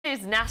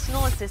is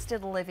National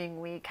Assisted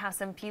Living Week. How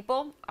some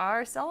people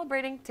are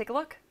celebrating. Take a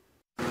look.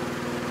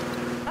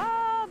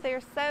 Oh, they're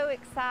so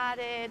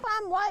excited.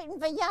 I'm waiting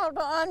for y'all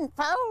to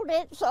unfold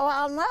it so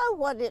I'll know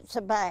what it's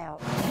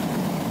about.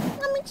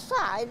 I'm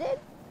excited.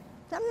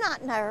 I'm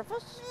not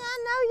nervous.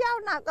 I know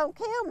y'all not gonna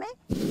kill me.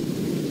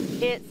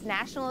 It's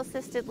National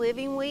Assisted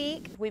Living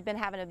Week. We've been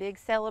having a big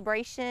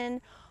celebration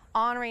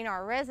honoring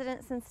our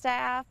residents and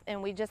staff,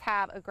 and we just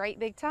have a great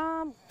big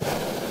time.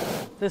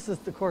 This is,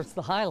 of course,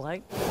 the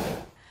highlight.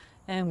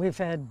 And we've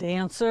had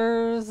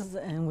dancers,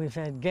 and we've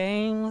had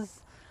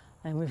games,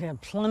 and we've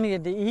had plenty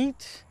to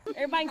eat.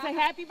 Everybody can say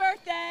happy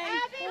birthday.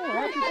 Happy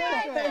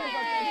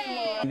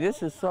birthday.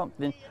 This is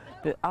something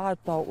that I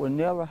thought would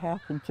never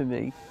happen to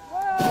me.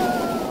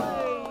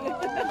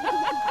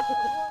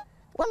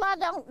 Well, I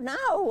don't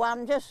know.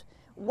 I'm just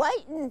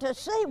waiting to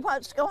see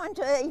what's going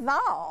to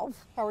evolve.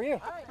 How are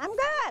you? I'm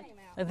good.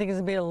 I think it's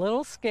gonna be a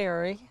little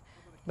scary,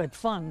 but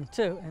fun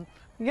too. And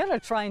you gotta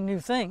try new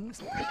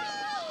things.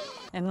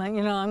 And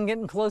you know, I'm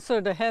getting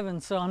closer to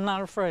heaven, so I'm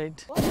not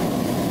afraid.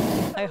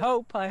 I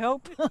hope.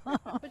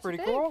 Pretty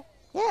cool?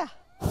 Yeah,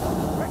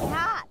 pretty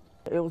hot.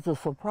 It was a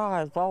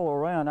surprise all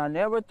around. I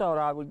never thought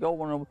I would go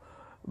on a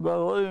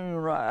balloon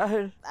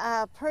ride.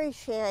 I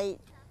appreciate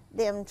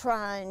them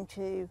trying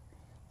to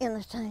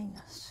entertain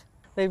us.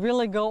 They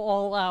really go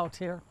all out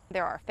here.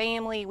 They're our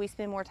family. We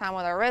spend more time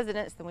with our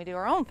residents than we do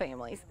our own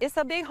families. It's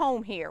a big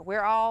home here.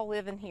 We're all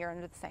living here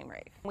under the same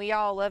roof. We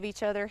all love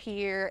each other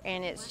here,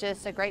 and it's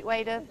just a great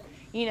way to,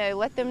 you know,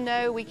 let them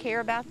know we care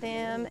about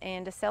them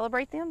and to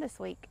celebrate them this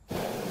week.